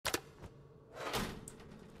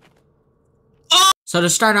So to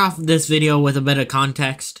start off this video with a bit of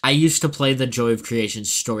context, I used to play the Joy of Creation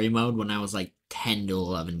story mode when I was like 10 to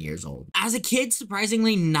 11 years old. As a kid,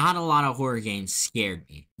 surprisingly, not a lot of horror games scared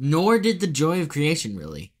me. Nor did the Joy of Creation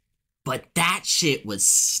really. But that shit was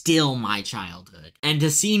still my childhood. And to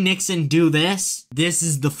see Nickson do this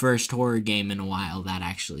is the first horror game in a while that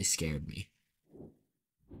actually scared me.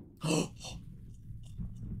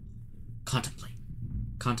 Contemplate.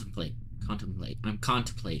 Contemplate. Contemplate. I'm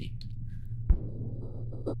contemplating.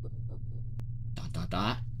 Dot dot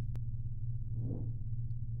dot.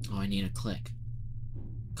 Oh, I need a click.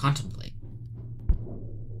 Contemplate.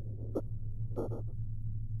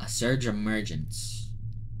 A surge emergence.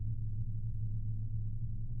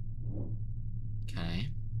 Okay.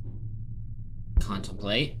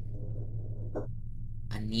 Contemplate.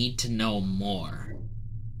 I need to know more.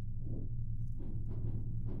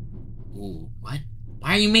 Ooh, what?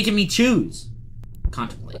 Why are you making me choose?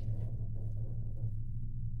 Contemplate.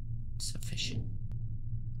 Sufficient.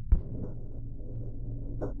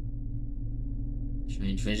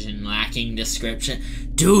 Strange vision, lacking description.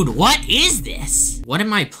 Dude, what is this? What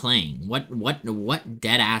am I playing? What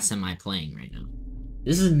dead ass am I playing right now?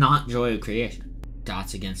 This is not Joy of Creation.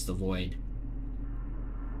 Dots against the void.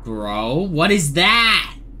 Bro, what is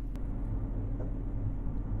that?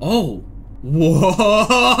 Oh.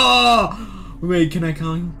 Whoa! Wait, can I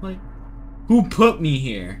contemplate? Who put me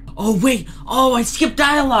here? Oh, wait. Oh, I skipped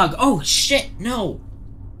dialogue. Oh, shit. No.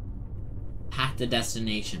 Path to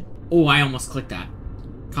destination. Oh, I almost clicked that.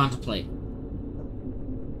 Contemplate.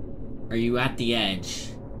 Are you at the edge?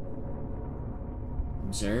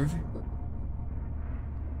 Observe.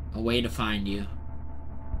 A way to find you.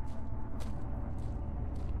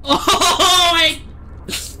 Oh,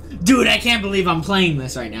 dude, I can't believe I'm playing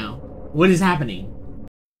this right now. What is happening?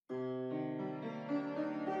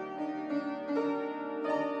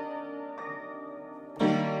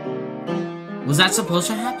 Was that supposed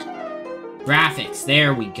to happen? Graphics,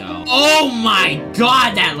 there we go. Oh my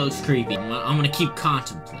god, that looks creepy. I'm gonna keep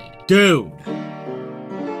contemplating. Dude.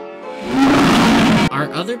 Are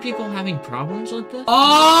other people having problems with this?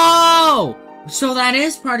 Oh! So that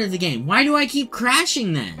is part of the game. Why do I keep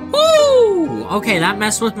crashing then? Woo! Okay, that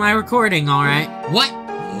messed with my recording, alright. What?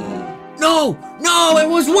 No! No, it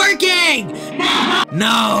was working!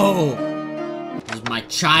 No! This is my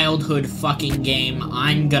childhood fucking game.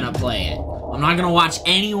 I'm gonna play it. I'm not gonna watch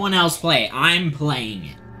anyone else play it. I'm playing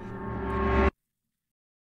it.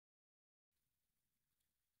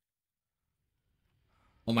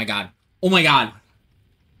 Oh my god. Oh my god.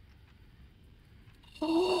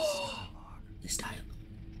 Oh, this dialogue.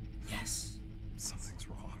 Yes. Something's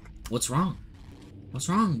wrong. What's wrong? What's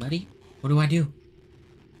wrong, buddy? What do I do?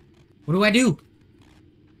 What do I do?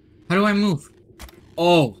 How do I move?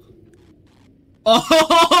 Oh.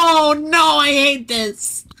 Oh, no, I hate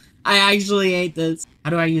this. I actually hate this.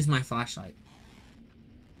 How do I use my flashlight?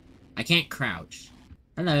 I can't crouch.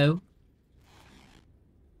 Hello.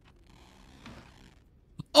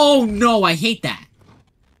 Oh, no, I hate that.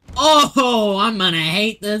 Oh, I'm gonna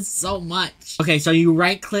hate this so much. Okay, so you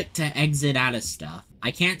right-click to exit out of stuff.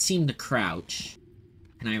 I can't seem to crouch.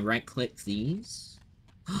 Can I right-click these?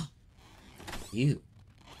 Ew.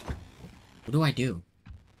 What do I do?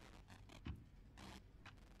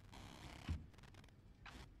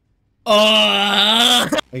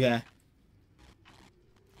 Okay.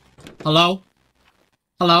 Hello?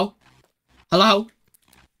 Hello? Hello?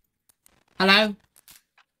 Hello?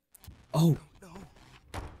 Oh. No.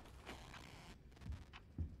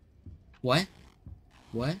 What?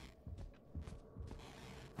 What?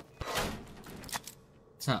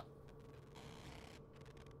 What's up?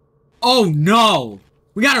 Oh no!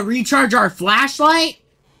 We gotta recharge our flashlight?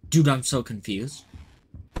 Dude, I'm so confused.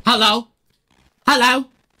 Hello? Hello?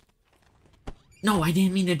 No, I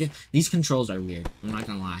didn't mean to do— these controls are weird. I'm not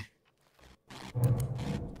gonna lie.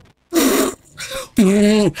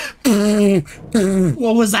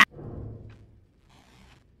 What was that?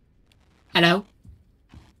 Hello?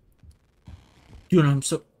 Dude, I'm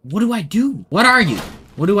so— what do I do? What are you?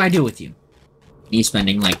 What do I do with you? Me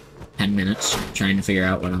spending like 10 minutes trying to figure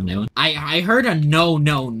out what I'm doing. I heard a no,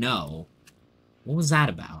 no, no. What was that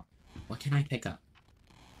about? What can I pick up?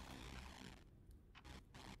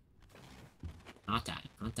 Not that,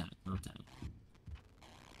 not that, not that.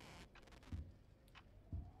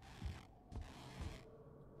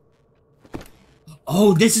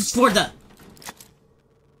 Oh, this is for the—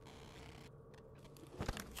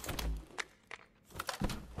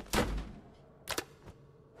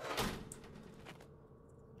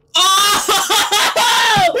 Oh!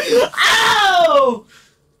 Oh!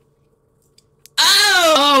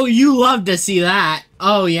 Oh, you love to see that.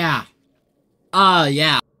 Oh, yeah.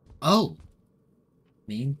 Yeah. Oh.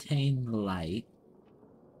 Maintain the light.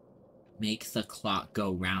 Make the clock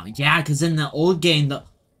go round. Yeah, because in the old game, the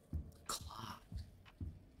clock.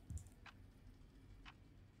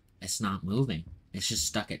 It's not moving. It's just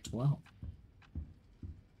stuck at 12.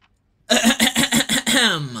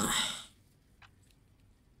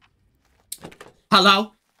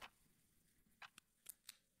 Hello?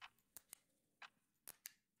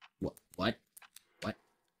 What? What? What?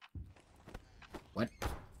 What?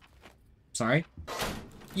 Sorry?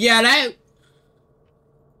 Yeah, that...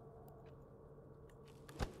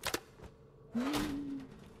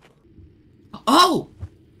 Oh!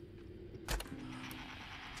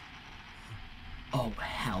 Oh,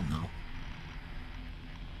 hell no.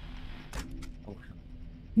 Oh, hell.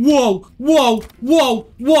 Whoa! Whoa! Whoa!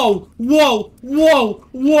 Whoa! Whoa! Whoa!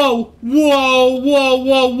 Whoa! Whoa! Whoa!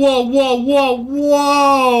 Whoa! Whoa! Whoa!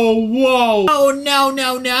 Whoa! Whoa! Oh, no,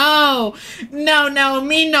 no, no! No, no,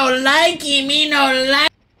 me no likey, me no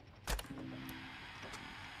like.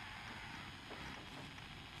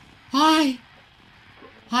 Hi!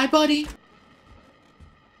 Hi, buddy!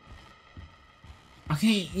 I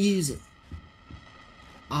can't use it.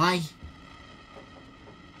 I...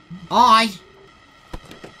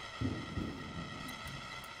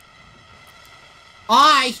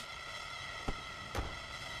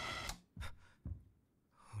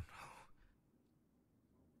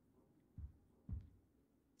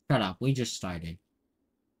 Shut up, we just started.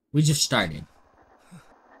 We just started.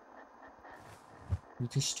 We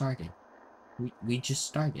just started. We just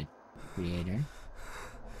started, creator.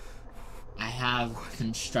 I have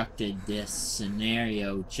constructed this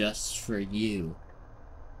scenario just for you.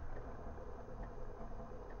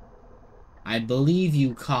 I believe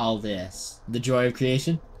you call this the joy of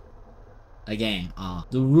creation? A game.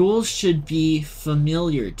 The rules should be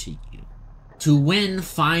familiar to you. To win,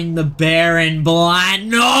 find the bear in blind.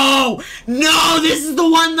 No! No! This is the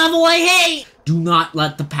one level I hate! Do not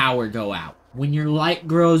let the power go out. When your light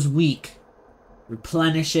grows weak,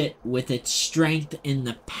 replenish it with its strength in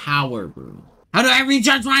the power room. How do I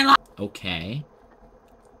recharge my light? Okay.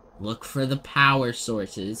 Look for the power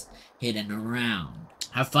sources hidden around.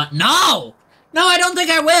 Have fun. No! No, I don't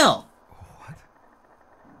think I will! What?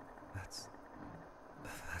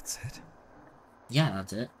 That's it? Yeah,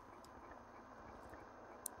 that's it.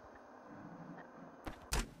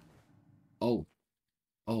 Oh.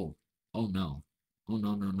 Oh. Oh, no. Oh,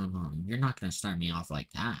 no, no, no, no. You're not gonna start me off like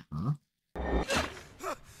that, huh?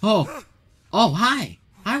 Oh. Oh, hi.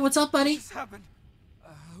 Hi, what's up, buddy? What just happened?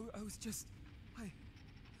 I was just...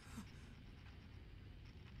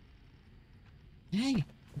 Hey,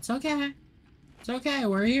 it's okay. It's okay.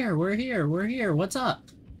 We're here. We're here. We're here. What's up?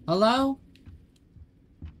 Hello?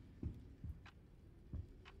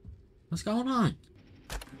 What's going on?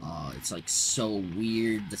 Oh, it's like so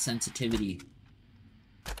weird, the sensitivity.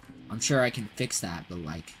 I'm sure I can fix that, but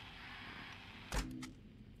like...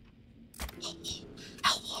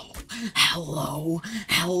 Hello. Hello.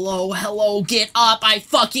 Hello. Hello. Get up. I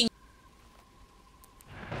fucking...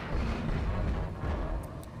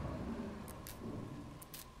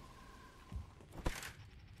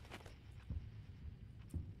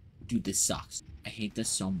 Dude, this sucks. I hate this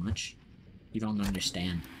so much. You don't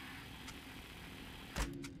understand.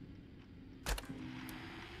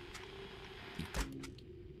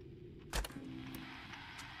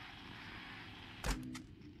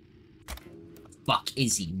 Fuck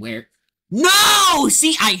is he? Where? No!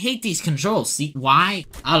 See, I hate these controls. See, why?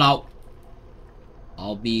 Hello.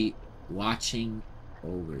 I'll be watching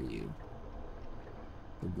over you.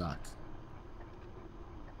 Good luck.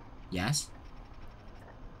 Yes?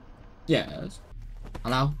 Yes.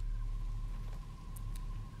 Hello?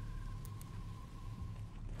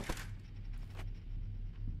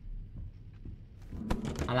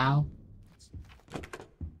 Hello?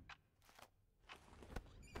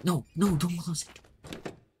 No, no, don't close it.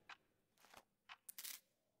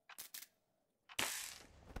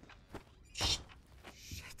 Shit.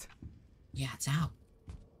 Yeah, it's out.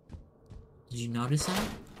 Did you notice that?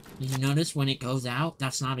 Did you notice when it goes out,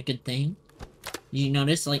 that's not a good thing? Did you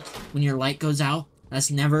notice, like, when your light goes out, that's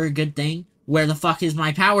never a good thing? Where the fuck is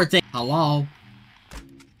my power thing? Hello?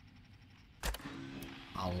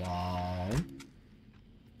 Hello?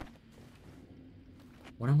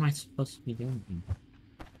 What am I supposed to be doing here?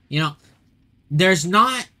 You know, there's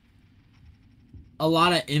not a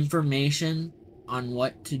lot of information on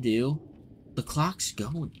what to do. The clock's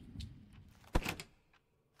going.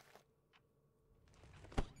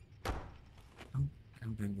 I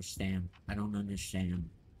don't understand. I don't understand.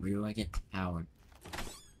 Where do I get the power?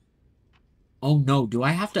 Oh no, do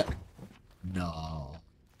I have to... No.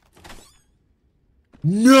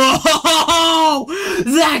 No!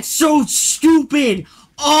 That's so stupid!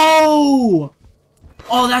 Oh!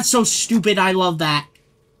 Oh, that's so stupid. I love that.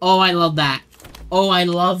 Oh, I love that. Oh, I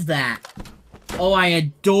love that. Oh, I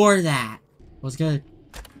adore that. What's good?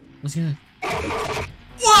 What's good?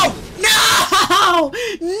 Whoa! No!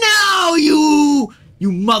 No, you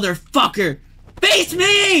motherfucker! Face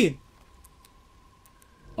me!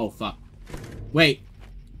 Oh, fuck. Wait.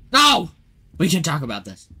 No! We can talk about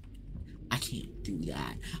this. I can't do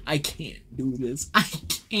that. I can't do this. I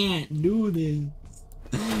can't do this.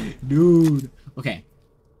 Dude. Okay.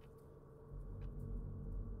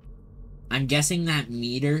 I'm guessing that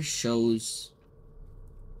meter shows...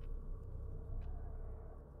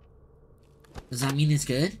 Does that mean it's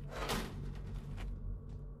good?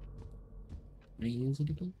 Can I use it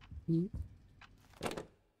again?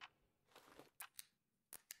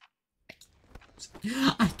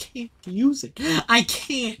 I can't use it. I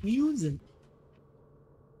can't use it.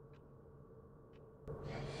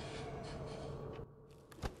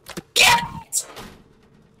 Get it!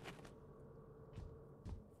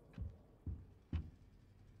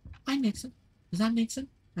 Hi, Nickson. Is that Nickson?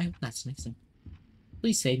 I hope that's Nickson.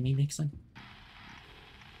 Please save me, Nickson.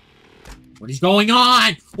 What is going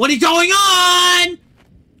on? What is going on?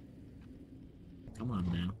 Come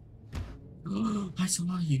on now. I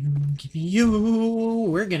saw you. Give me you.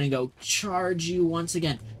 We're gonna go charge you once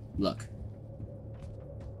again. Look.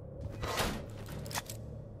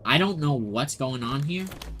 I don't know what's going on here.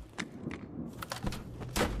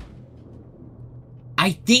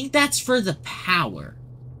 I think that's for the power.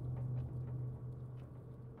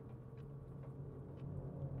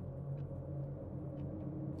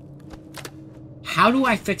 How do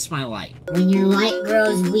I fix my light? When your light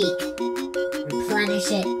grows weak,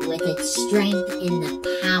 replenish it with its strength in the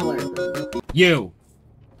power. You.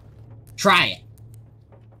 Try it.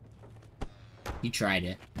 You tried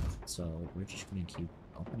it. So we're just gonna keep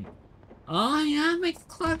opening. Oh yeah, make the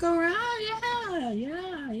clock go around.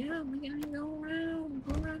 Yeah. We're gonna go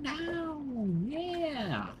around down.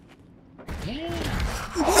 Yeah.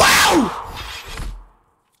 Wow!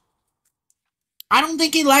 I don't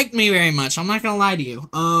think he liked me very much. I'm not gonna lie to you.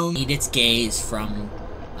 Need its gaze from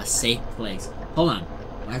a safe place. Hold on.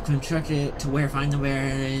 I construct it to where find the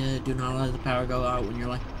where. Do not let the power go out when you're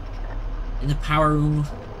like in the power room.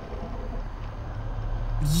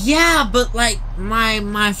 Yeah, but like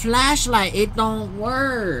my flashlight, it don't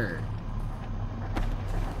work.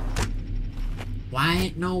 Why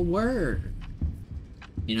it no work?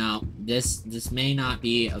 You know, this may not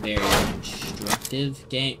be a very instructive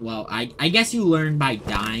game. Well, I guess you learn by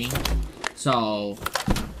dying. So,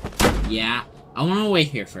 yeah. I want to wait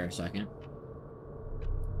here for a second.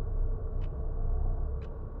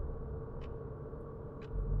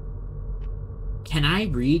 Can I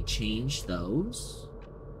re-change those?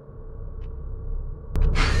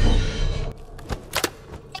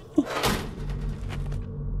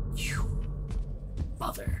 You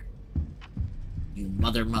mother. You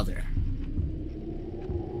mother.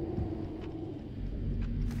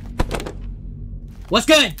 What's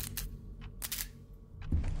good?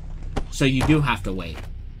 So you do have to wait.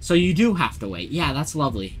 Yeah, that's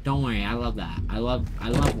lovely. Don't worry, I love that. I love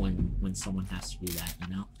when someone has to do that, you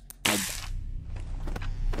know?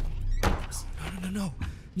 No.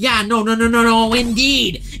 Yeah, no,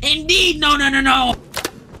 indeed! Indeed, no!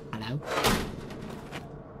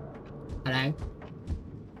 Hello?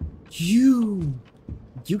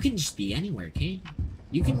 You can just be anywhere, can't you?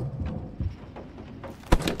 You can...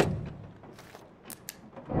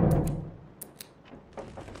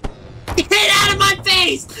 Get out of my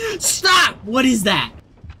face! Stop! What is that?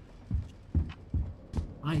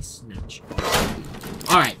 I snatch.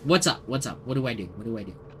 Alright, what's up? What do I do?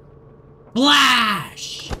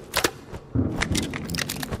 Flash!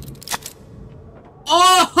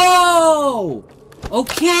 Oh!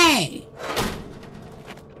 Okay!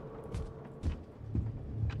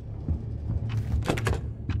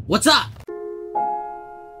 What's up?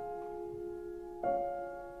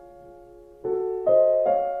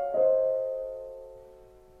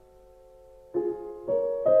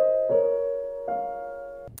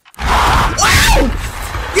 Wow!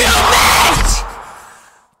 You missed!